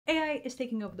AI is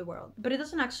taking over the world, but it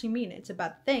doesn't actually mean it's a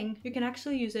bad thing. You can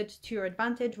actually use it to your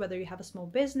advantage, whether you have a small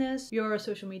business, you're a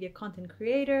social media content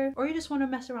creator, or you just want to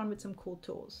mess around with some cool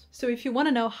tools. So if you want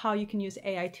to know how you can use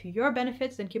AI to your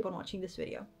benefits, then keep on watching this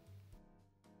video.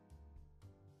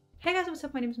 Hey guys, what's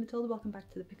up? My name is Matilda. Welcome back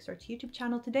to the Picsart YouTube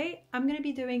channel. Today, I'm going to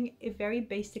be doing a very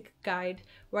basic guide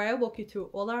where I walk you through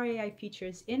all our AI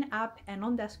features in-app and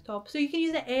on desktop so you can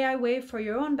use the AI way for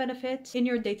your own benefit in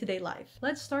your day-to-day life.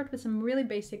 Let's start with some really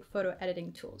basic photo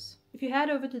editing tools. If you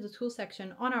head over to the tools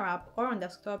section on our app or on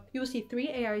desktop, you will see 3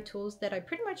 AI tools that I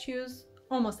pretty much use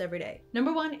almost every day.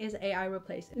 Number 1 is AI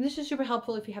Replace. And this is super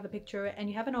helpful if you have a picture and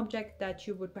you have an object that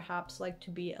you would perhaps like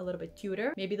to be a little bit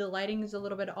cuter. Maybe the lighting is a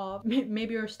little bit off.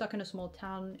 Maybe you're stuck in a small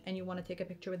town and you want to take a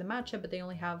picture with a matcha, but they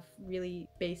only have really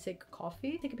basic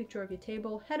coffee. Take a picture of your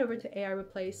table, head over to AI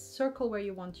Replace, circle where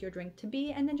you want your drink to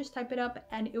be, and then just type it up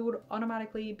and it would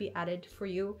automatically be added for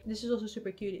you. This is also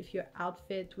super cute if your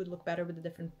outfit would look better with a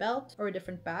different belt or a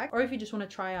different bag, or if you just want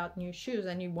to try out new shoes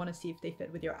and you want to see if they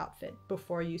fit with your outfit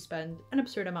before you spend an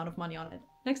absurd amount of money on it.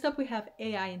 Next up, we have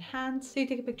AI Enhance. So you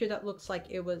take a picture that looks like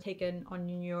it was taken on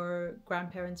your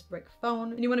grandparents' brick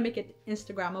phone and you want to make it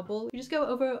Instagrammable. You just go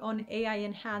over on AI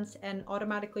Enhance and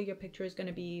automatically your picture is going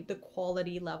to be the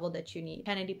quality level that you need.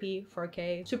 1080p,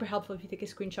 4K. Super helpful if you take a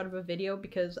screenshot of a video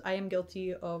because I am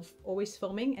guilty of always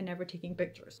filming and never taking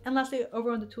pictures. And lastly,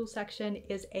 over on the tools section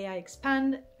is AI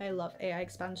Expand. I love AI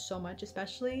Expand so much,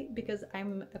 especially because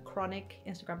I'm a chronic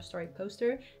Instagram story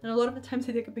poster and a lot of the times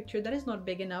I take a picture that is not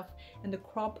big enough and the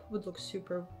crop would look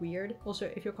super weird.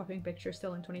 Also, if you're cropping pictures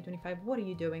still in 2025, what are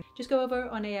you doing? Just go over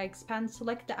on AI Expand,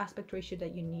 select the aspect ratio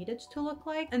that you need it to look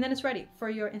like, and then it's ready for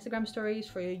your Instagram stories,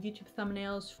 for your YouTube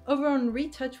thumbnails. Over on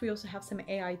Retouch, we also have some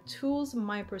AI tools.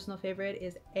 My personal favorite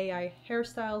is AI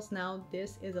Hairstyles. Now,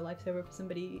 this is a lifesaver for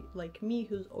somebody like me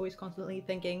who's always constantly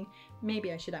thinking,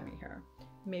 maybe I should dye my hair.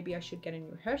 Maybe I should get a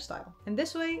new hairstyle. And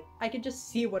this way, I can just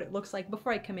see what it looks like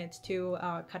before I commit to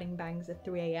cutting bangs at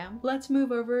 3 a.m. Let's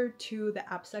move over to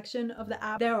the app section of the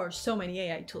app. There are so many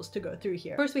AI tools to go through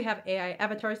here. First, we have AI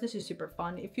avatars. This is super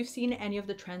fun. If you've seen any of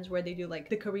the trends where they do like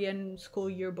the Korean school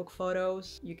yearbook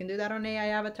photos, you can do that on AI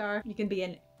avatar. You can be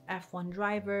an F1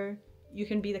 driver. You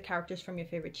can be the characters from your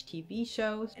favorite TV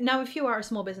shows. Now, if you are a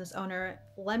small business owner,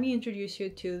 let me introduce you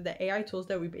to the AI tools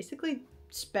that we basically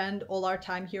spend all our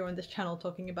time here on this channel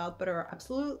talking about, but are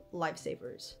absolute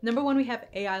lifesavers. Number 1, we have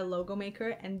AI Logo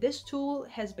Maker, and this tool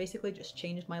has basically just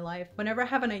changed my life. Whenever I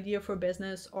have an idea for a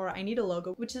business or I need a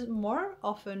logo, which is more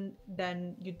often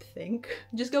than you'd think,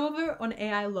 just go over on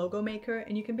AI Logo Maker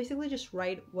and you can basically just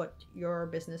write what your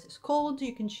business is called.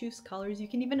 You can choose colors. You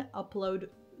can even upload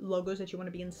logos that you want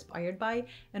to be inspired by,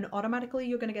 and automatically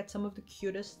you're going to get some of the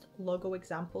cutest logo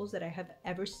examples that I have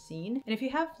ever seen. And if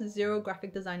you have zero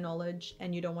graphic design knowledge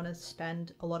and you don't want to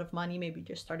spend a lot of money, maybe you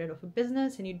just started off a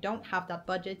business and you don't have that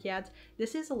budget yet,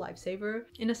 this is a lifesaver.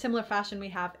 In a similar fashion, we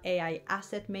have AI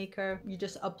Asset Maker. You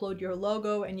just upload your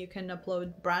logo and you can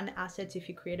upload brand assets if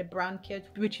you create a brand kit,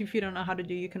 which if you don't know how to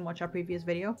do, you can watch our previous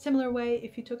video. Similar way,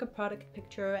 if you took a product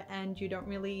picture and you don't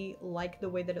really like the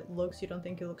way that it looks, you don't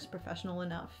think it looks professional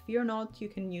enough, fear not, you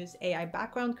can use AI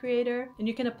Background Creator and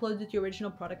you can upload the original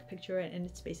product picture and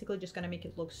it's basically just going to make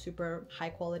it look super high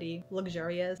quality,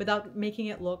 luxurious, without making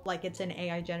it look like it's an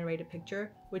AI generated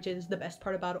picture, which is the best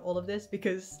part about all of this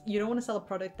because you don't want to sell a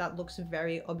product that looks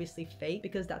very obviously fake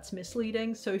because that's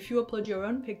misleading. So if you upload your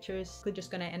own pictures, they're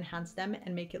just going to enhance them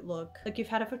and make it look like you've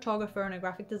had a photographer and a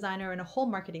graphic designer and a whole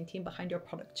marketing team behind your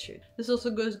product shoot. This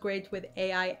also goes great with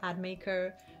AI Ad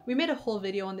Maker. We made a whole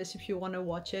video on this if you want to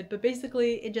watch it, but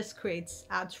basically it just creates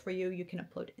ads for you. You can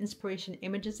upload inspiration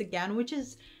images again, which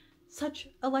is such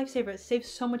a lifesaver. It saves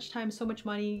so much time, so much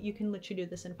money. You can literally do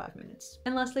this in 5 minutes.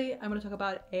 And lastly, I'm going to talk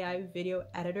about AI Video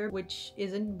Editor, which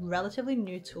is a relatively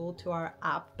new tool to our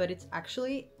app, but it's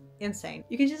actually insane.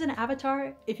 You can choose an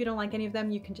avatar. If you don't like any of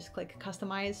them, you can just click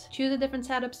customize. Choose the different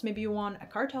setups. Maybe you want a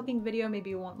car talking video, maybe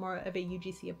you want more of a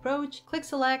UGC approach. Click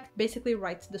select, basically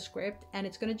writes the script, and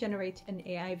it's going to generate an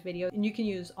AI video. And you can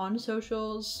use on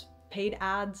socials, paid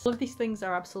ads. All of these things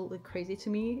are absolutely crazy to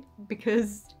me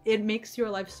because it makes your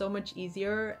life so much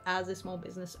easier as a small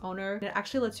business owner. It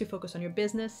actually lets you focus on your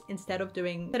business instead of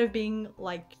being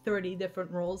like 30 different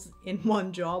roles in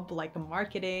one job, like a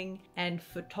marketing and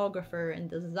photographer and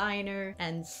designer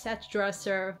and set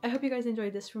dresser. I hope you guys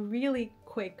enjoyed this really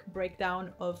quick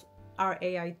breakdown of our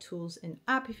AI tools in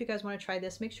app. If you guys want to try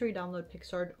this, make sure you download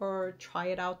Picsart or try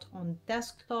it out on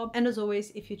desktop. And as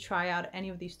always, if you try out any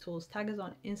of these tools, tag us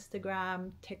on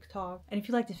Instagram, TikTok. And if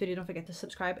you like this video, don't forget to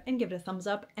subscribe and give it a thumbs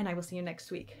up, and I will see you next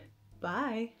week.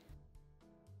 Bye.